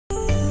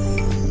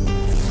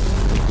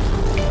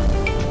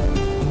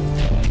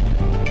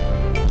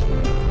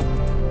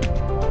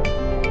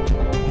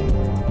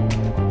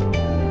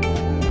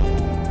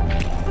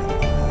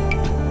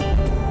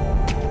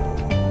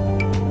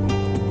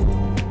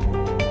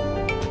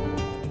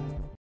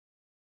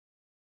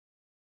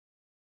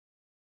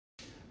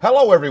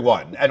Hello,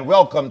 everyone, and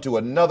welcome to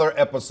another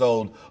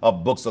episode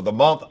of Books of the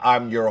Month.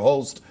 I'm your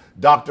host,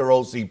 Dr.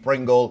 O.C.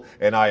 Pringle,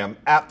 and I am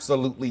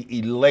absolutely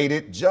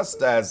elated,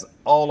 just as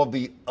all of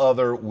the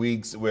other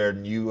weeks where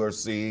you are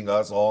seeing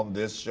us on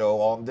this show,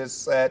 on this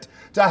set,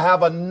 to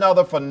have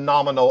another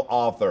phenomenal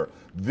author.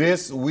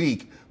 This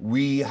week,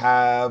 we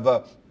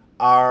have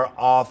our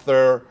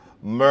author,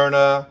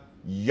 Myrna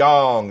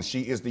Young.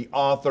 She is the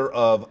author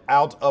of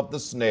Out of the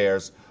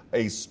Snares,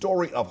 a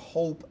story of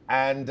hope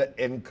and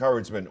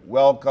encouragement.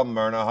 Welcome,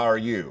 Myrna. How are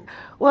you?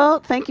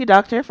 Well, thank you,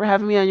 Doctor, for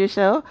having me on your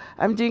show.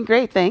 I'm doing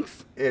great,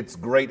 thanks. It's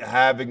great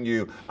having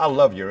you. I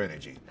love your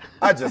energy.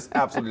 I just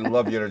absolutely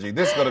love your energy.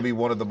 This is going to be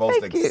one of the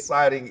most Thank you.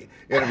 exciting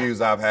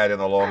interviews I've had in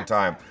a long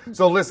time.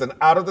 So listen,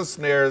 Out of the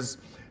Snares,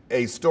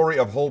 a story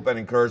of hope and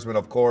encouragement.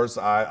 Of course,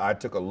 I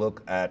took a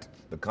look at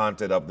the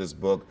content of this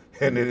book,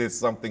 and it is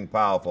something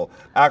powerful.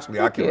 Actually,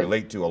 I can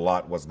relate to a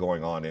lot what's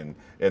going on in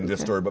this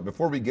story. But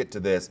before we get to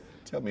this,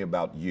 tell me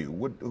about you.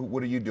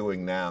 What are you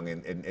doing now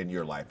in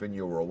your life, in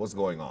your world? What's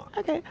going on?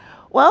 Okay.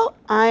 Well,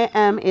 I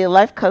am a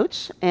life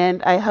coach,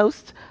 and I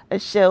host a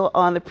show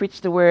on the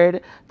Preach the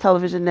Word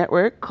television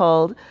network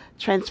called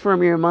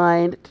Transform Your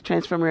Mind to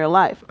Transform Your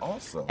Life.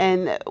 Awesome.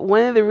 And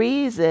one of the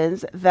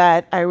reasons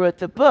that I wrote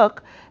the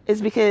book is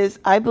because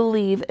I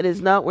believe it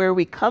is not where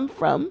we come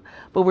from,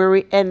 but where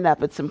we end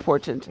up. It's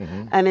important.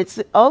 And it's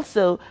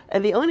also,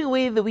 and the only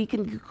way that we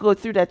can go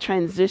through that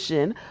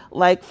transition,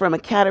 like from a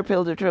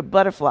caterpillar to a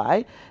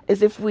butterfly,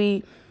 is if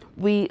the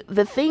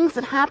things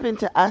that happen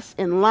to us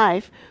in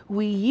life,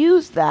 we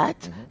use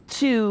that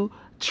to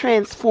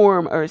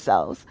transform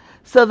ourselves.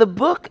 So the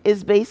book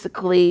is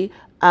basically,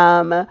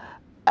 a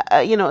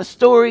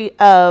story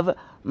of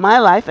my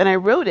life, and I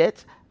wrote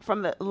it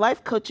from the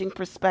life coaching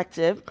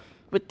perspective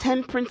with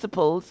 10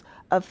 principles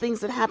of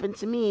things that happened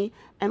to me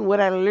and what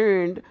I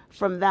learned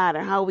from that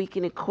and how we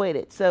can equate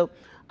it. So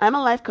I'm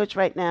a life coach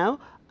right now.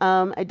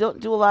 I don't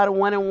do a lot of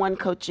one-on-one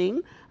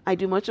coaching. I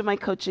do much of my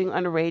coaching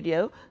on the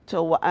radio.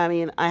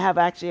 I have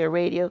actually a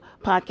radio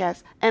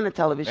podcast and a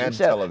television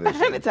show. And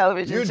a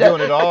television You're show.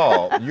 doing it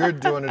all. You're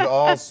doing it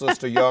all,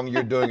 Sister Young.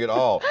 You're doing it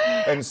all.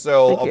 And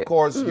so, Thank you. of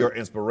course, your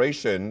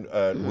inspiration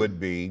would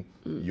be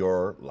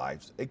your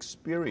life's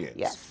experience.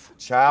 Yes.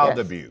 Child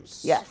Yes.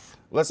 abuse. Yes.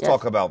 Let's Yes.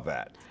 talk about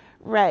that.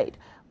 Right.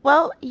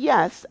 Well,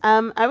 yes.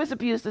 I was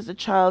abused as a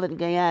child in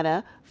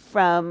Guyana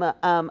from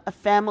a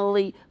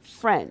family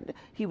friend.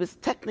 He was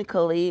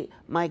technically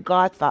my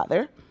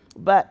godfather,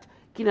 but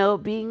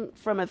being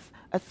from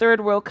a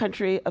third world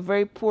country, a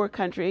very poor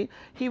country,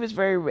 he was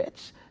very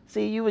rich. So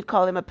you would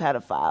call him a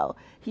pedophile.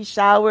 He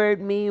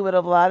showered me with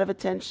a lot of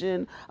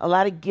attention, a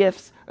lot of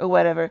gifts or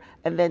whatever,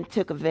 and then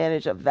took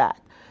advantage of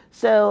that.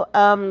 So,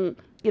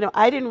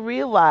 I didn't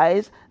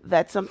realize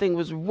that something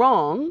was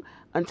wrong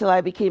until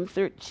I became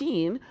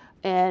 13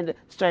 and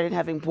started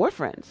having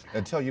boyfriends.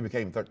 Until you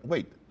became 30.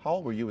 Wait, how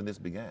old were you when this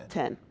began?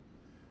 10.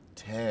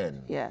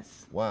 10.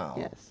 Yes. Wow.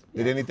 Yes.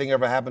 Did Yes. anything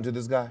ever happen to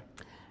this guy?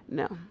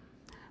 No.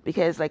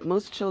 Because like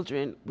most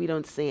children, we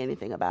don't say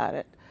anything about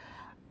it.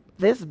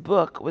 This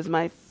book was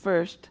my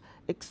first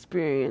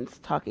experience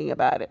talking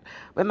about it.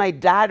 When my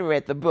dad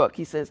read the book,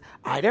 he says,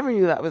 I never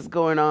knew that was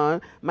going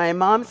on. My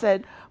mom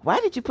said, why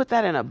did you put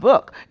that in a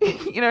book?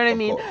 You know what I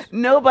mean? Course.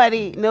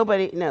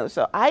 Nobody knows.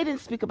 So I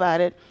didn't speak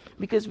about it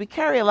because we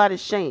carry a lot of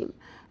shame.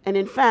 And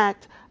in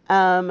fact,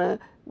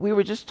 we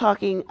were just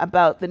talking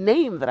about the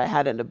name that I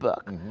had in the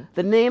book.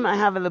 The name I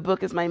have in the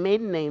book is my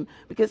maiden name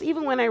because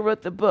even when I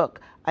wrote the book,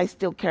 I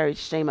still carried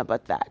shame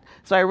about that.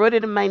 So I wrote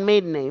it in my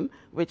maiden name,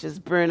 which is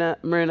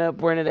Myrna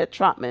Bernadette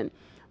Trotman.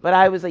 But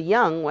I was a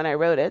young when I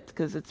wrote it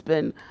because it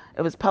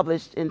was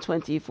published in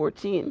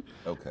 2014.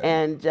 Okay.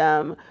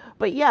 And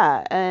but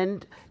yeah,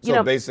 and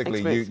So basically,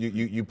 experience.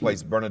 you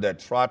placed Bernadette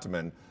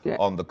Trotman Yeah.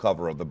 on the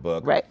cover of the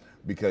book, Right.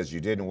 Because you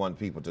didn't want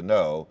people to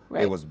know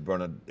Right. it was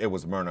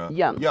Myrna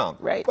Young,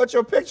 right. But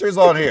your picture's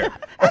on here.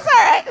 That's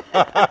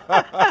all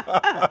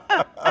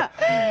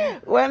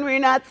right. When we're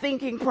not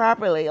thinking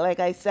properly, like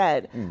I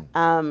said,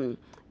 the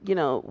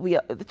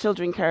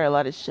children carry a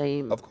lot of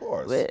shame. Of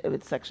course.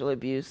 With sexual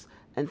abuse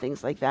and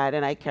things like that,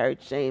 and I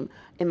carried shame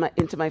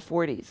into my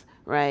 40s,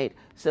 right?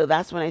 So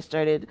that's when I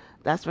started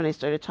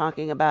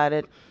talking about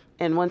it.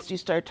 And once you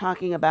start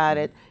talking about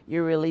it,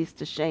 you're released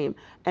to shame.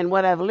 And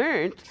what I've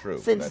learned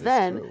since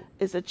then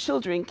is that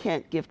children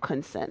can't give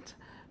consent.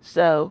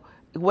 So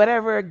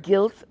whatever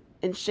guilt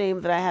and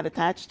shame that I had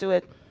attached to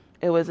it,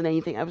 it wasn't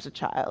anything. I was a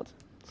child.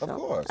 So Of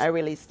course. I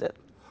released it.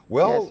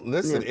 Well, Yes.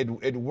 listen, Yeah.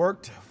 it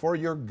worked for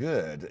your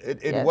good. It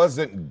Yes.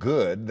 wasn't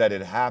good that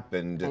it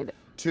happened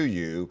to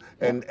you.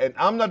 And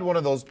I'm not one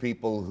of those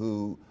people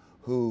who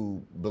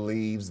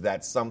believes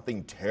that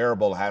something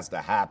terrible has to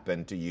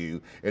happen to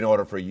you in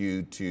order for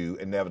you to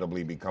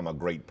inevitably become a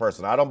great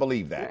person. I don't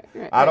believe that.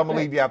 I don't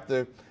believe you have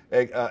to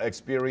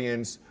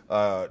experience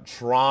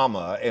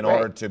trauma in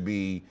order to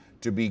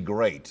be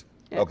great.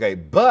 Yeah. Okay,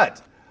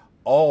 but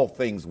all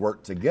things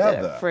work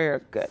together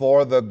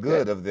for the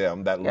good of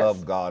them that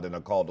love God and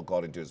are called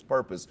according to his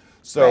purpose.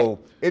 So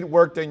it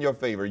worked in your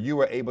favor. You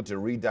were able to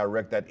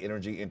redirect that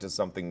energy into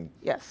something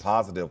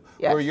positive,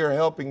 where you're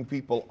helping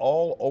people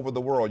all over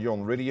the world. You're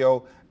on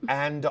radio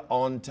and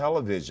on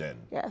television.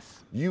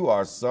 Yes. You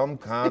are some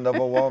kind of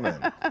a woman.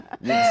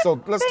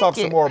 So let's talk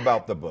some more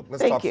about the book.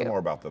 Let's talk some more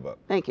about the book.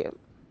 Thank you.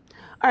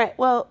 All right.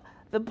 Well,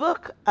 the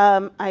book,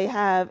 I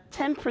have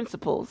 10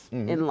 principles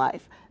in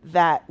life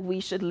that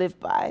we should live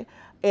by.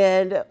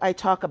 And I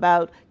talk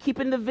about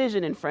keeping the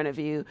vision in front of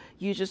you.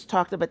 You just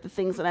talked about the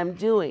things that I'm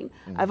doing.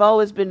 I've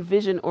always been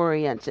vision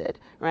oriented,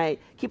 right?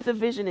 Keep the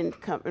vision in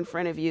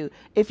front of you.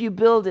 If you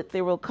build it,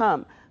 they will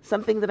come.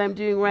 Something that I'm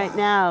doing right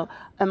now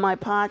in my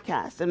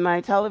podcast and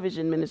my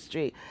television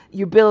ministry.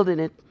 You're building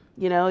it.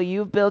 You know,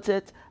 you've built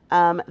it.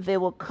 They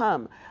will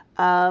come.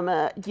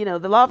 You know,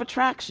 the law of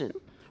attraction,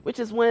 which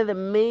is one of the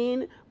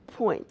main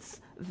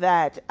points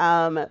that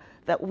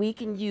that we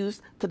can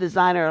use to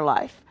design our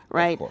life,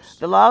 right?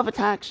 The law of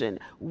attraction.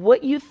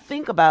 What you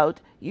think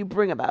about, you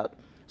bring about.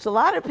 So a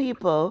lot of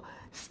people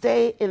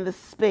stay in the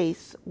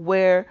space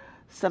where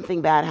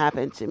something bad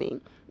happened to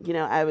me. You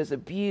know, I was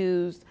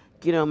abused.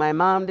 You know, my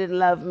mom didn't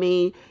love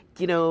me.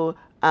 You know,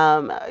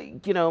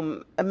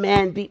 a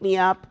man beat me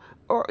up,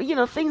 or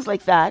things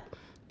like that,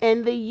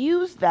 and they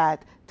use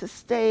that to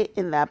stay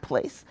in that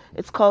place.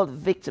 It's called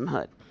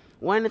victimhood.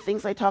 One of the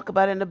things I talk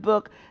about in the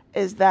book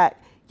is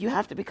that you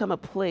have to become a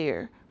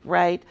player,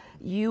 right?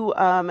 You,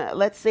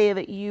 let's say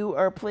that you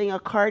are playing a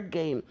card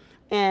game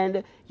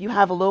and you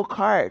have low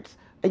cards,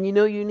 and you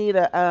need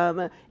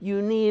a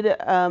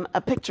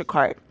picture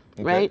card,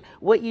 right?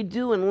 What you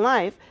do in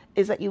life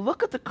is that you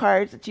look at the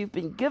cards that you've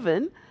been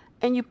given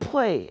and you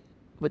play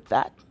with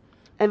that.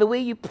 And the way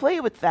you play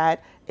with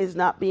that is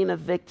not being a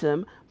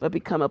victim, but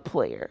become a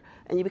player.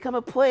 And you become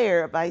a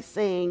player by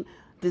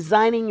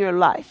designing your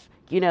life.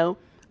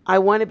 I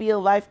want to be a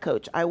life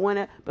coach.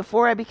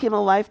 Before I became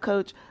a life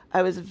coach,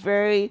 I was a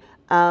very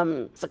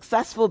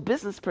successful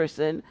business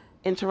person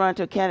in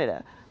Toronto,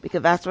 Canada,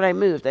 because that's where I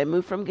moved. I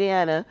moved from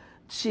Guyana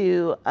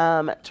to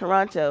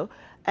Toronto,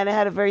 and I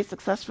had a very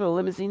successful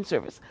limousine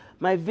service.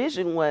 My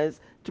vision was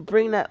to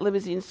bring that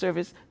limousine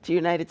service to the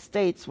United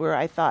States, where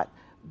I thought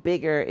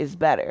bigger is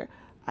better.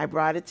 I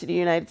brought it to the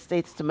United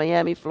States, to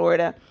Miami,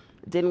 Florida.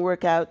 It didn't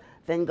work out.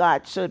 Then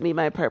God showed me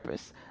my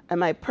purpose. And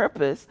my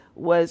purpose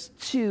was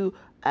to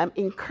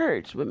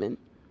encourage women,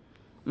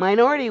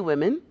 minority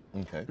women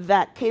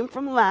that came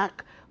from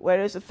lack,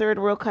 whether it's a third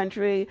world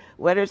country,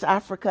 whether it's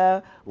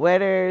Africa,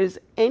 whether it's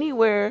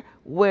anywhere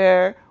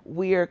where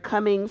we are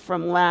coming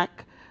from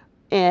lack,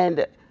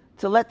 and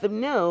to let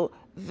them know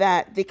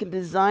that they can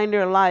design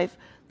their life,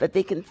 that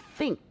they can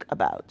think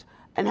about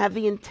and have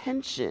the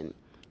intention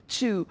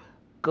to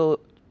go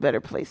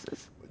better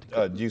places.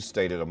 You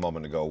stated a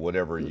moment ago,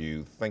 whatever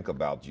you think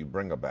about, you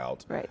bring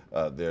about. Right.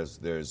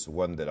 There's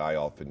one that I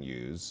often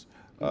use.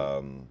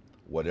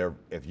 Whatever,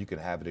 if you can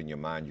have it in your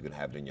mind, you can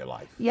have it in your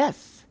life.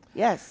 Yes.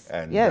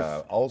 And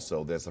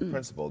also, there's a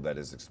principle that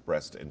is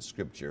expressed in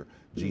Scripture.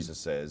 Jesus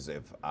says,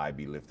 "If I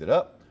be lifted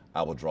up,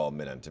 I will draw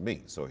men unto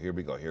me." So here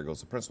we go. Here goes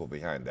the principle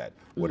behind that.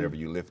 Whatever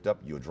you lift up,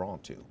 you're drawn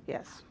to.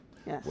 Yes.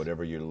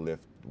 Whatever you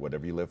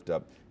lift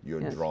up, you're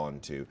drawn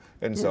to.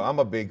 And so I'm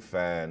a big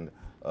fan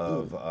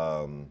of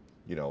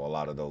a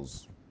lot of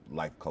those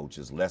life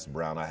coaches. Les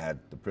Brown, I had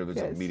the privilege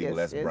of meeting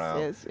Les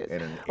Brown.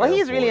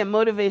 He's really a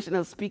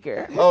motivational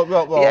speaker. Well,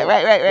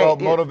 right. Well,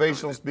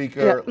 motivational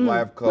speaker,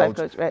 life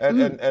coach, right.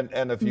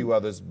 and a few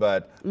others.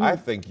 But I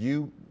think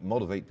you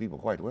motivate people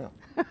quite well.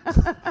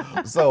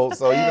 so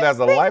even as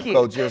a life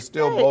coach, you're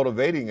still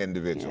motivating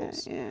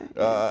individuals.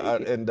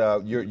 And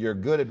you're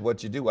good at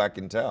what you do. I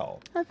can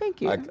tell. Oh, thank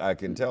you. I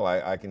can tell.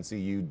 I can see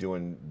you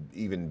doing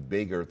even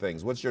bigger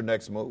things. What's your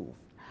next move?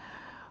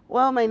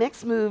 Well, my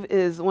next move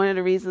is one of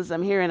the reasons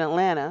I'm here in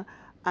Atlanta.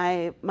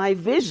 My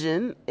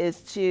vision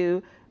is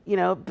to,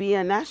 be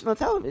on national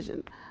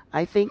television.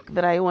 I think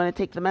that I want to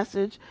take the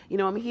message.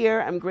 I'm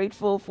here. I'm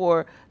grateful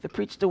for the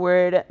Preach the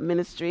Word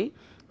ministry.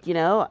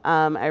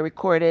 I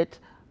record it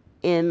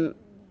on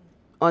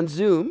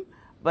Zoom,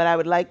 but I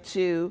would like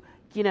to,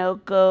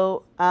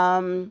 go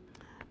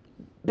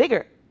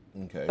bigger,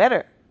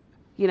 better.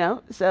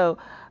 So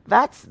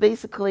that's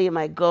basically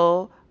my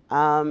goal.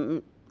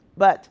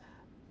 But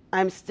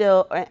I'm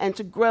still, and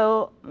to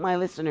grow my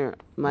listenership.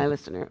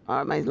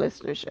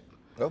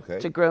 Okay.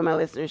 To grow my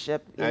listenership,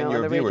 and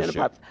your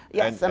viewership.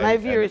 Yes, and my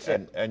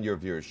viewership. And your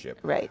viewership.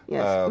 Right.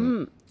 Yes.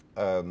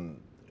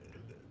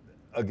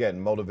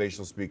 Again,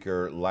 motivational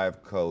speaker,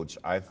 life coach.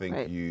 I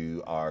think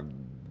you are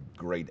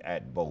great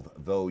at both.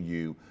 Though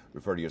you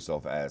refer to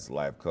yourself as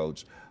life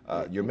coach.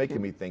 You're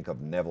making me think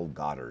of Neville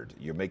Goddard.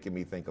 You're making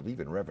me think of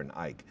even Reverend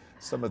Ike.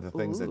 Some of the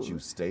things that you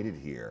stated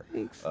here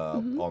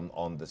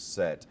on the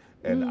set.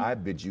 And I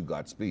bid you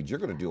Godspeed. You're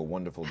going to do a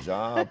wonderful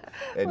job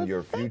in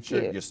your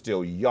future. You're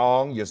still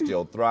young. You're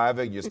still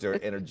thriving. You're still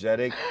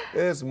energetic.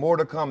 There's more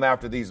to come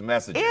after these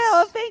messages. Yeah,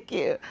 well, thank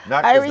you. It's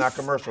not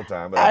commercial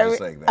time, but I'm just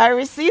saying that. I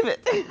receive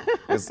it.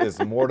 It's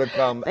more to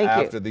come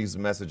after these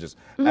messages.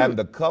 Mm-hmm. And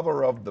the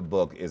cover of the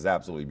book is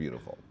absolutely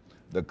beautiful.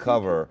 The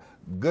cover,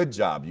 good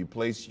job. You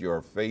place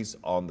your face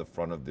on the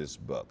front of this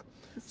book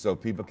so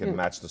people can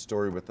match the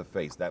story with the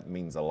face. That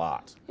means a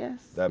lot.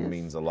 Yes. That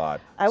means a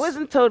lot. I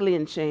wasn't totally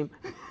in shame.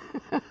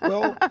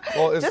 Well,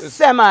 it's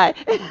semi.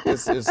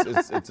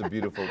 it's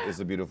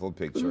a beautiful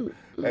picture.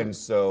 And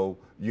so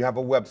you have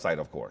a website,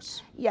 of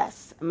course.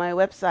 Yes, my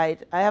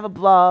website. I have a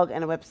blog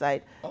and a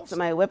website. Awesome. So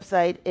my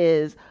website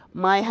is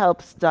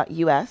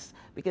myhelps.us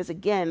because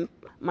again,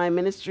 my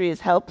ministry is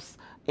helps,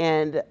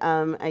 and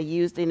I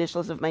use the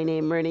initials of my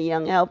name, Myrna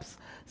Young Helps.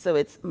 So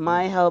it's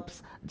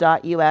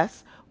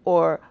myhelps.us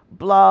or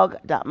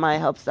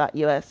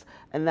blog.myhelps.us,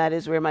 and that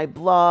is where my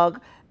blog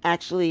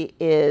actually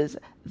is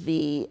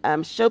the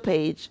show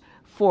page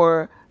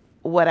for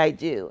what I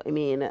do. I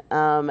mean,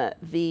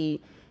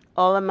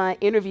 all of my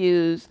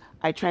interviews,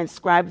 I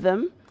transcribe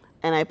them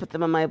and I put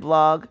them on my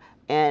blog,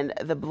 and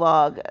the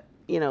blog,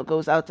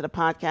 goes out to the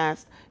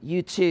podcast,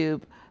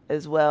 YouTube,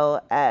 as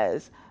well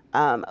as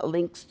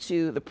links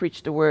to the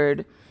Preach the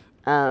Word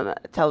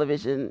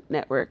television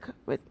network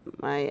with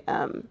my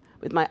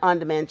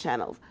on-demand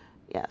channels.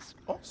 Yes.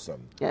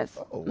 Awesome. Yes.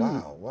 Oh,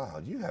 wow,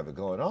 wow. You have it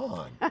going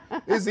on.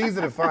 It's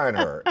easy to find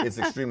her. It's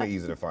extremely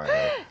easy to find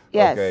her.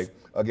 Yes. Okay.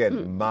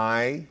 Again,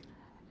 my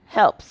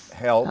helps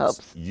us.com.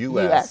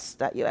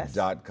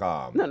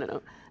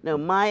 No,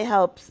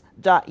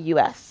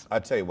 myhelps.us. I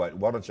tell you what,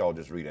 why don't y'all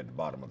just read at the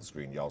bottom of the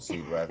screen? Y'all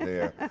see right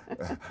there.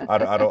 I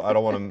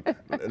don't want to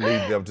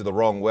lead them to the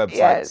wrong website.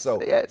 Yes,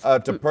 so yes.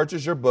 To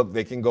purchase your book,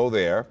 they can go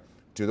there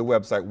to the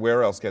website.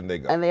 Where else can they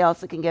go? And they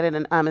also can get it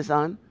on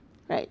Amazon,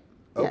 right?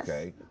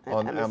 Okay, yes,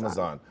 on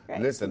Amazon.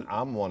 Right. Listen,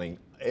 I'm wanting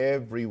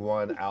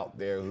everyone out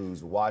there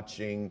who's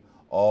watching,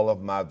 all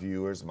of my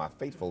viewers, my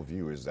faithful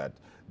viewers that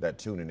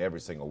tune in every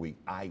single week,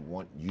 I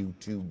want you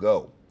to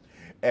go.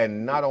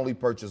 And not only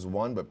purchase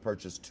one, but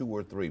purchase 2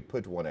 or 3.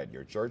 Put one at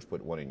your church,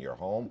 put one in your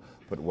home,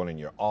 put one in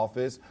your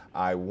office.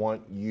 I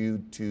want you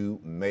to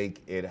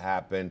make it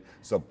happen.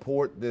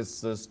 Support this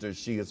sister.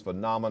 She is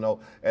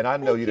phenomenal. And I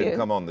know you didn't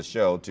come on the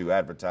show to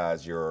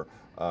advertise your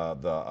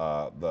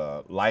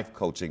the life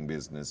coaching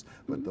business,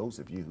 but those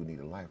of you who need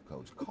a life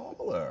coach,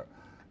 call her.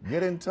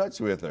 Get in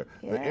touch with her.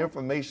 Yeah. The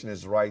information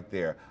is right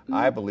there.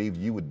 I believe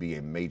you would be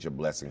a major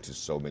blessing to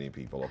so many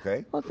people,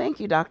 okay? Well,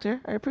 thank you,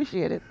 Doctor. I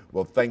appreciate it.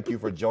 Well, thank you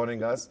for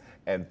joining us,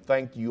 and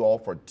thank you all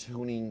for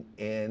tuning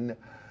in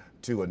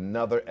to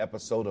another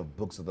episode of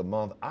Books of the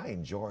Month. I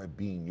enjoy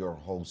being your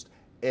host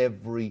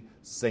every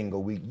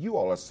single week. You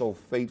all are so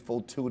faithful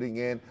tuning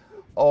in.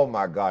 Oh,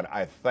 my God,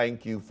 I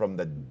thank you from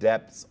the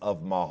depths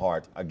of my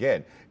heart.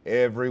 Again,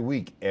 every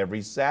week,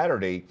 every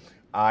Saturday,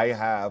 I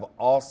have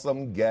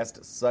awesome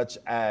guests such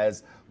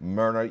as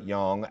Myrna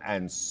Young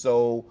and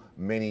so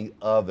many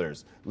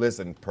others.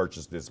 Listen,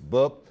 purchase this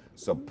book,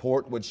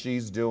 support what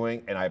she's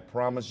doing, and I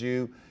promise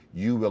you,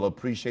 you will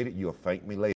appreciate it. You'll thank me later.